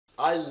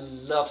I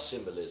love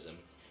symbolism.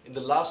 In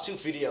the last two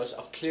videos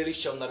I've clearly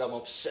shown that I'm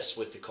obsessed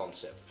with the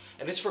concept,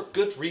 and it's for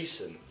good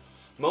reason.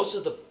 Most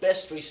of the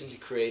best recently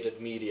created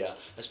media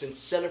has been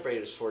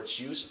celebrated for its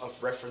use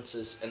of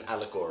references and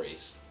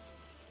allegories.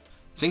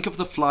 Think of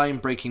the fly in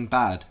Breaking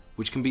Bad,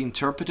 which can be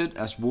interpreted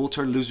as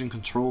Walter losing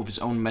control of his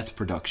own meth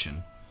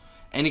production,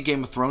 any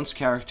Game of Thrones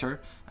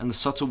character and the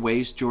subtle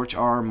ways George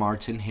R.R.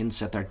 Martin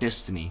hints at their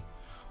destiny,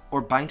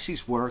 or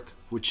Banksy's work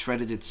which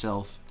shredded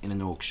itself in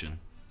an auction.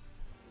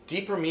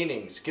 Deeper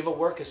meanings give a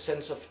work a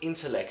sense of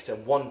intellect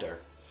and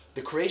wonder.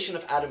 The creation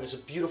of Adam is a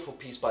beautiful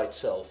piece by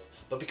itself,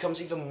 but becomes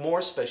even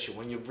more special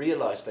when you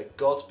realize that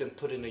God's been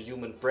put in a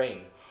human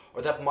brain,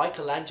 or that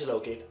Michelangelo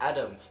gave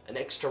Adam an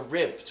extra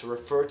rib to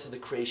refer to the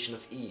creation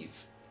of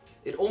Eve.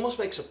 It almost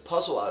makes a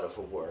puzzle out of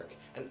a work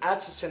and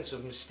adds a sense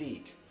of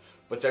mystique.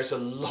 But there's a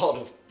lot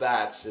of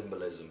bad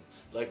symbolism,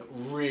 like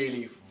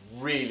really,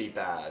 really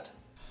bad.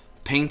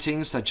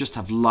 Paintings that just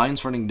have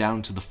lines running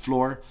down to the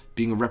floor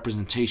being a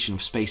representation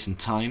of space and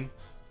time,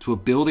 to a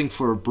building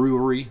for a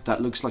brewery that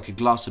looks like a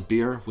glass of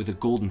beer with a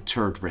golden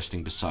turd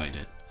resting beside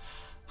it.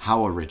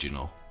 How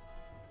original.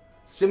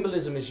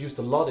 Symbolism is used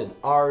a lot in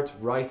art,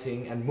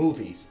 writing and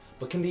movies,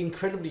 but can be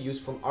incredibly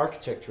useful in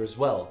architecture as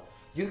well.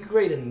 You can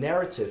create a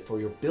narrative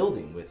for your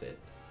building with it.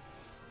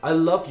 I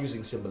love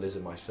using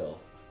symbolism myself,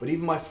 but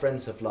even my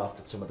friends have laughed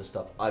at some of the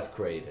stuff I've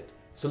created.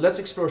 So let's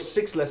explore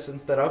 6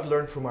 lessons that I've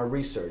learned from my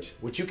research,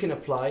 which you can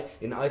apply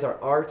in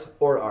either art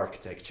or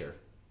architecture.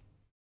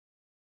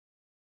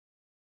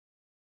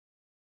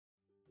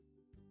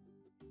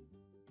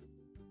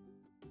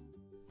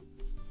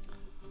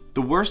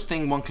 The worst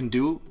thing one can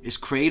do is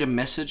create a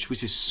message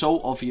which is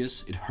so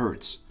obvious it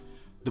hurts.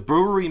 The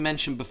brewery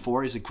mentioned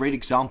before is a great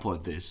example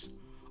of this.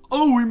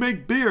 Oh, we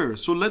make beer,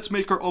 so let's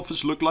make our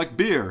office look like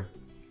beer.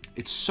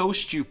 It's so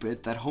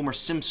stupid that Homer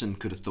Simpson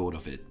could have thought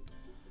of it.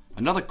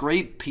 Another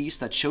great piece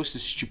that shows the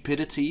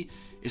stupidity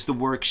is the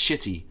work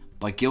Shitty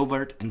by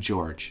Gilbert and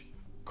George.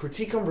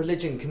 Critique on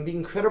religion can be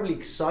incredibly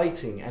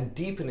exciting and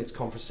deep in its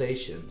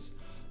conversations,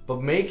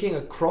 but making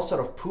a cross out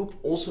of poop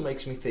also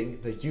makes me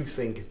think that you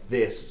think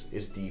this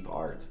is deep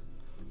art.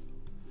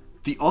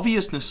 The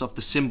obviousness of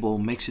the symbol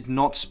makes it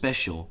not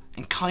special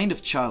and kind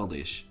of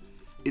childish.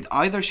 It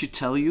either should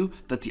tell you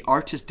that the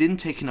artist didn't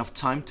take enough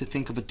time to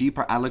think of a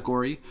deeper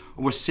allegory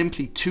or was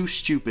simply too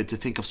stupid to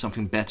think of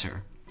something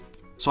better.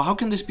 So how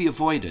can this be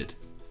avoided?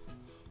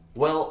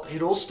 Well,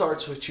 it all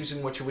starts with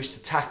choosing what you wish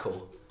to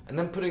tackle, and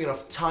then putting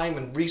enough time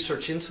and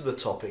research into the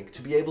topic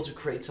to be able to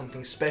create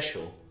something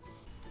special.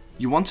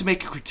 You want to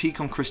make a critique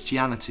on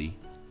Christianity,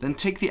 then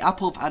take the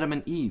apple of Adam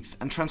and Eve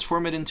and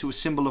transform it into a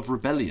symbol of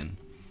rebellion.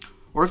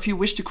 Or if you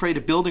wish to create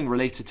a building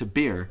related to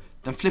beer,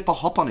 then flip a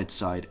hop on its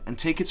side and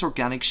take its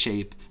organic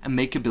shape and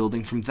make a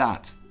building from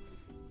that.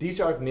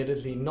 These are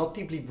admittedly not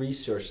deeply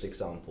researched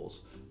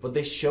examples, but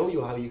they show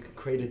you how you can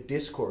create a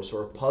discourse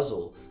or a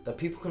puzzle that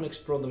people can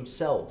explore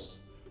themselves.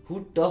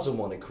 Who doesn't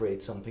want to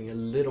create something a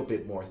little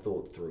bit more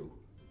thought through?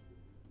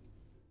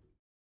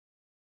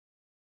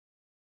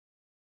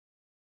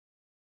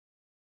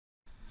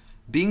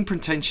 Being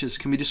pretentious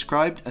can be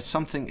described as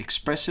something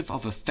expressive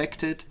of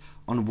affected,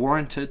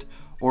 unwarranted,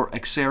 or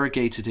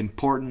exaggerated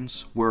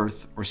importance,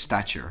 worth, or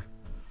stature.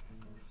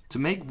 To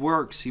make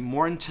work seem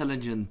more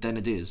intelligent than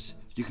it is,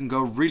 you can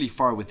go really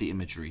far with the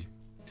imagery.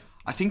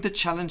 I think the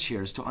challenge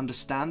here is to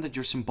understand that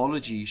your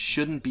symbology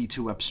shouldn't be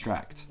too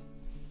abstract.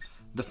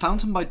 The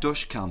Fountain by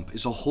Dushkamp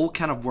is a whole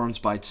can of worms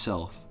by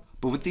itself,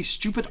 but with these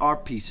stupid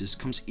art pieces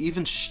comes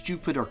even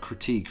stupider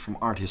critique from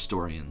art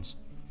historians.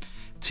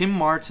 Tim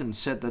Martin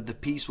said that the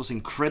piece was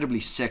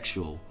incredibly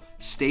sexual,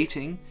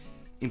 stating,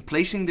 "In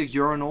placing the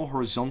urinal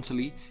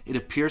horizontally, it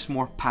appears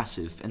more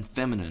passive and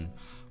feminine,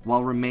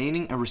 while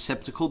remaining a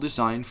receptacle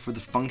designed for the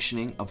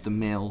functioning of the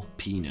male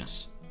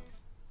penis."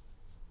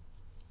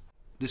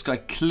 This guy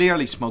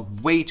clearly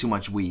smoked way too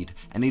much weed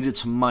and needed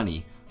some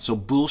money, so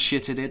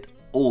bullshitted it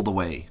all the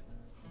way.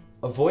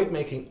 Avoid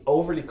making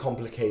overly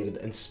complicated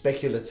and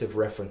speculative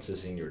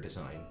references in your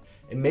design.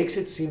 It makes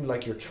it seem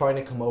like you're trying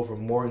to come over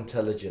more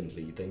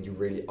intelligently than you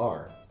really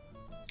are.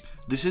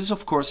 This is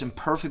of course in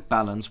perfect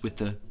balance with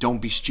the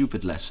 "don't be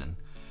stupid" lesson.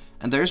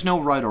 And there is no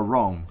right or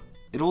wrong.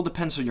 It all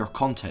depends on your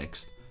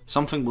context,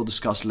 something we'll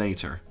discuss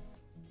later.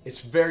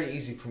 It's very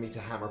easy for me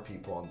to hammer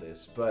people on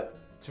this, but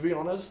to be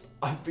honest,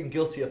 I've been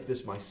guilty of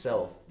this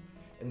myself.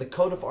 In the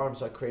coat of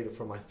arms I created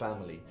for my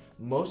family,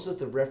 most of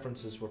the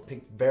references were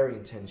picked very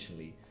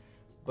intentionally,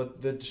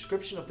 but the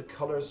description of the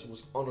colors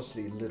was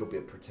honestly a little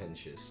bit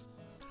pretentious.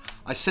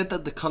 I said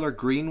that the color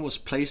green was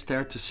placed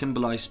there to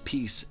symbolize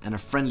peace and a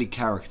friendly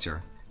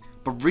character,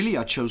 but really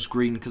I chose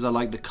green because I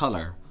like the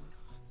color.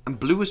 And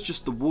blue is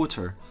just the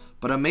water,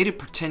 but I made it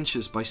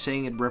pretentious by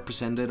saying it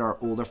represented our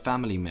older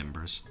family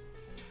members.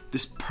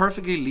 This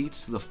perfectly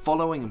leads to the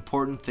following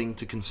important thing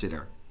to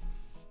consider.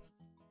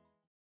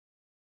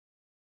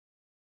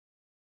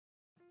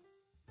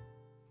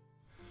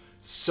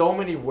 So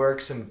many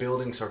works and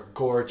buildings are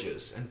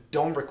gorgeous and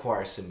don't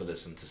require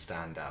symbolism to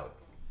stand out.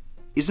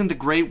 Isn't the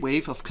Great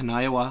Wave of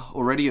Kanaiwa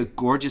already a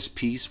gorgeous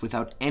piece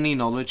without any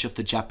knowledge of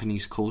the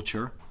Japanese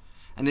culture?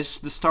 And is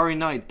the Starry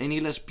Night any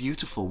less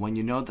beautiful when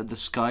you know that the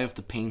sky of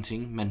the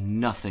painting meant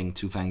nothing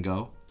to Van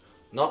Gogh?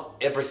 Not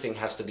everything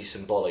has to be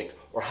symbolic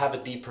or have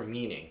a deeper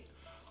meaning.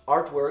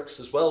 Artworks,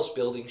 as well as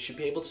buildings, should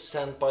be able to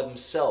stand by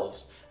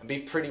themselves and be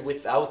pretty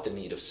without the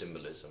need of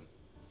symbolism.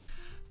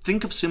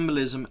 Think of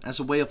symbolism as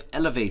a way of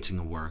elevating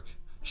a work,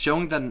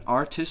 showing that an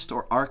artist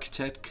or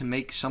architect can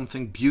make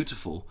something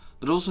beautiful,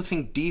 but also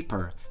think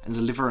deeper and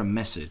deliver a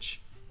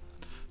message.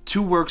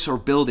 Two works or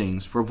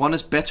buildings where one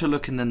is better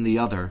looking than the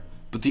other,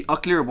 but the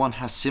uglier one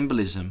has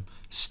symbolism,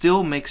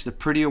 still makes the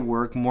prettier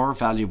work more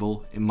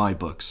valuable in my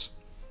books.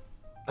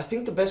 I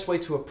think the best way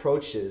to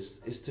approach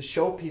this is to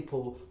show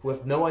people who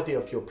have no idea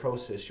of your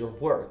process, your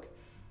work,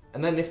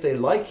 and then if they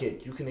like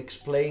it, you can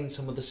explain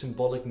some of the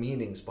symbolic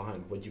meanings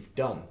behind what you've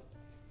done.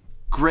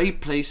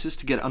 Great places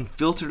to get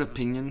unfiltered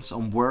opinions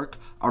on work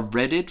are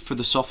Reddit for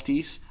the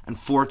softies and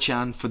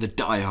 4chan for the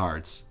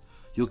diehards.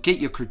 You'll get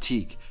your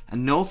critique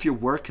and know if your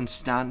work can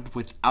stand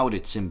without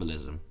its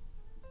symbolism.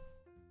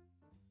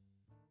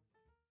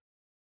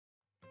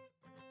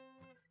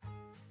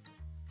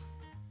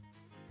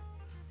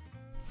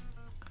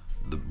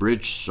 The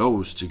bridge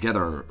sews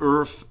together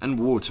earth and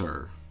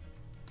water.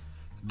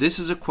 This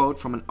is a quote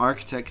from an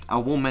architect I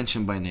won't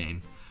mention by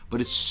name, but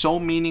it's so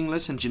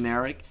meaningless and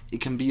generic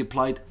it can be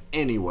applied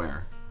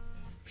anywhere.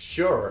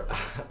 Sure,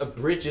 a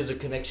bridge is a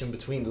connection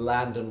between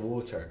land and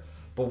water,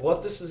 but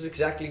what does this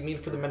exactly mean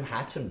for the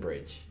Manhattan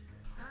Bridge?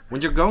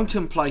 When you're going to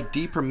imply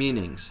deeper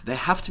meanings, they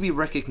have to be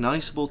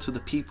recognizable to the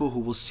people who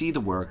will see the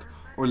work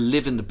or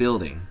live in the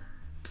building.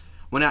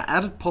 When I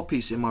added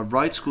poppies in my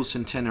Ride School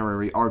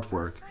Centenary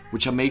artwork,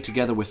 which I made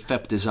together with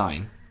FEP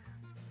Design,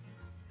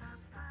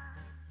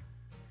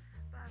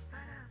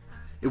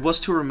 it was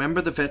to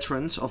remember the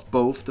veterans of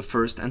both the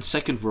First and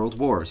Second World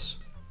Wars.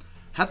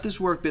 Had this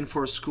work been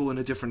for a school in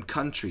a different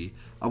country,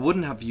 I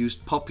wouldn't have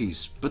used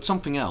poppies, but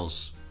something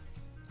else.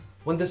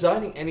 When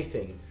designing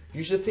anything,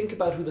 you should think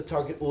about who the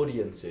target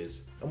audience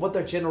is and what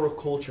their general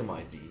culture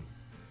might be.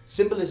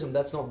 Symbolism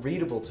that's not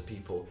readable to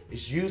people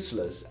is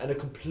useless and a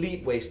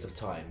complete waste of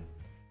time.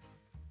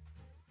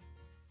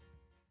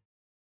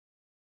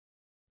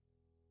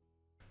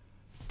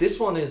 This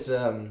one is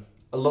a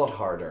lot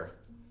harder.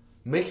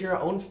 Making your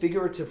own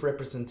figurative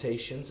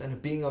representations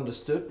and being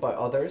understood by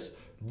others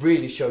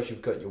really shows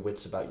you've got your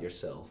wits about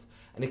yourself,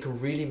 and it can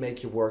really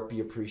make your work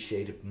be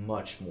appreciated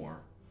much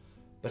more.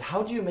 But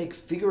how do you make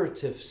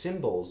figurative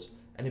symbols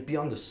and it be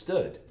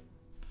understood?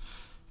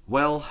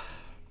 Well,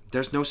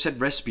 there's no set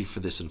recipe for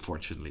this,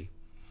 unfortunately.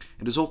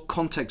 It is all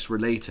context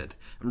related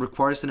and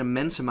requires an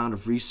immense amount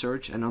of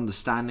research and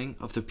understanding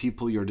of the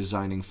people you're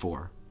designing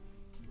for.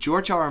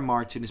 George R.R.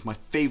 Martin is my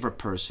favorite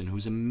person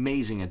who's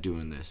amazing at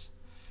doing this.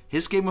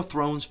 His Game of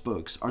Thrones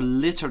books are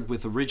littered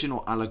with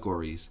original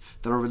allegories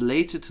that are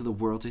related to the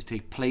world they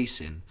take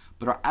place in,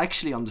 but are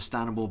actually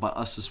understandable by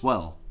us as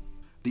well.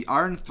 The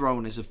Iron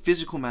Throne is a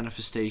physical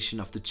manifestation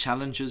of the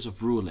challenges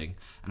of ruling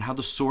and how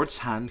the sword's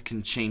hand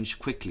can change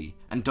quickly,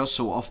 and does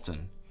so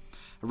often.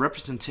 A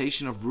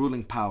representation of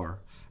ruling power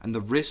and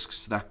the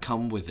risks that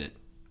come with it.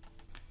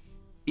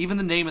 Even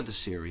the name of the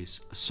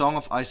series, A Song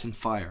of Ice and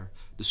Fire,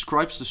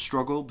 describes the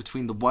struggle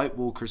between the White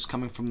Walkers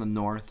coming from the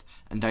north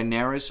and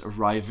Daenerys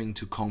arriving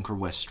to conquer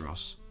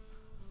Westeros.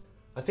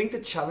 I think the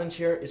challenge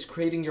here is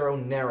creating your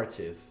own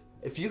narrative.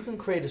 If you can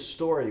create a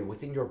story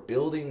within your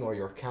building or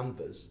your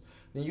campus,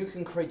 then you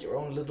can create your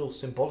own little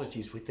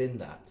symbologies within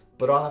that.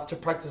 But I'll have to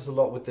practice a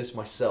lot with this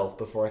myself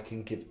before I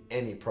can give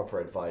any proper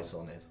advice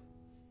on it.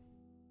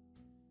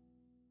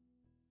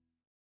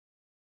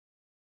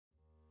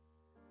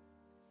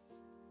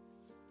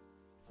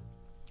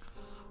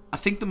 I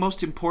think the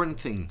most important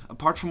thing,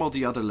 apart from all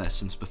the other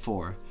lessons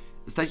before,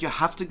 is that you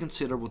have to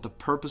consider what the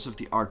purpose of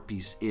the art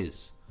piece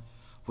is.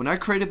 When I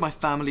created my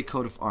family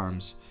coat of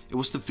arms, it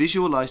was to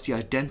visualize the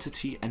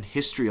identity and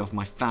history of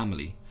my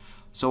family,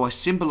 so I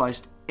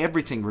symbolized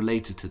everything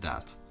related to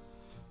that.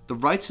 The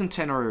Wright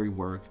Centenary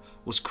work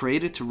was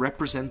created to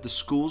represent the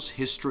school's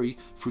history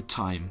through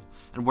time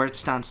and where it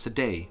stands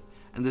today,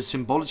 and the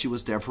symbology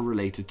was therefore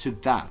related to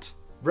that.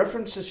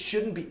 References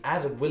shouldn't be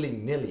added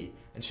willy-nilly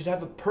and should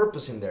have a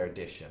purpose in their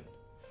addition.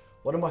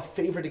 One of my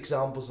favorite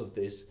examples of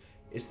this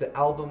is the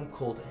album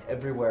called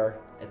Everywhere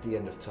at the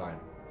End of Time.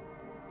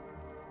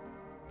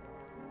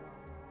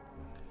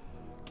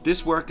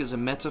 This work is a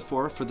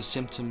metaphor for the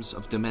symptoms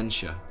of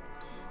dementia.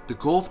 The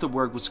goal of the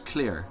work was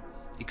clear: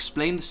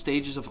 explain the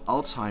stages of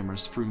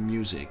Alzheimer's through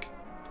music.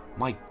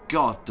 My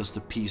God, does the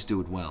piece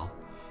do it well.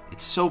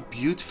 It's so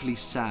beautifully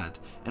sad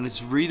and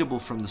it's readable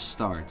from the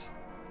start.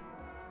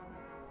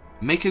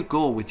 Make a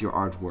goal with your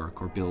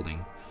artwork or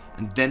building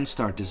and then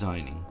start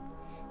designing.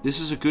 This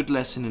is a good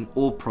lesson in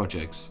all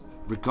projects,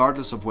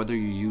 regardless of whether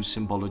you use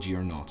symbology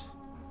or not.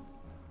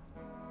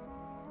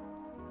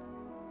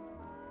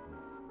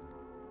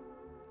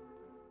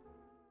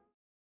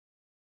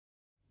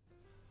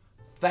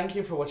 Thank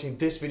you for watching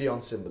this video on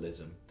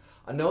symbolism.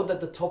 I know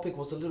that the topic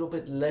was a little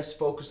bit less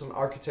focused on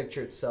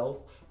architecture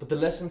itself, but the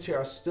lessons here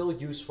are still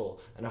useful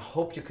and I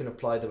hope you can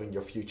apply them in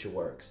your future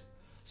works.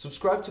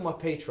 Subscribe to my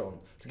Patreon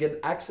to get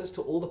access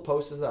to all the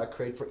posters that I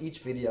create for each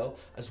video,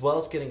 as well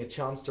as getting a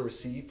chance to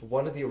receive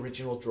one of the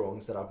original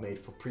drawings that I've made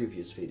for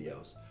previous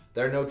videos.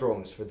 There are no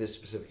drawings for this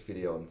specific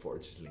video,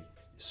 unfortunately.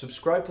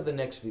 Subscribe for the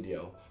next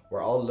video,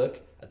 where I'll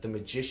look at the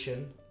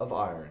Magician of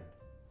Iron.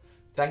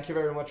 Thank you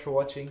very much for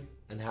watching,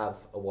 and have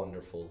a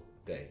wonderful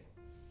day.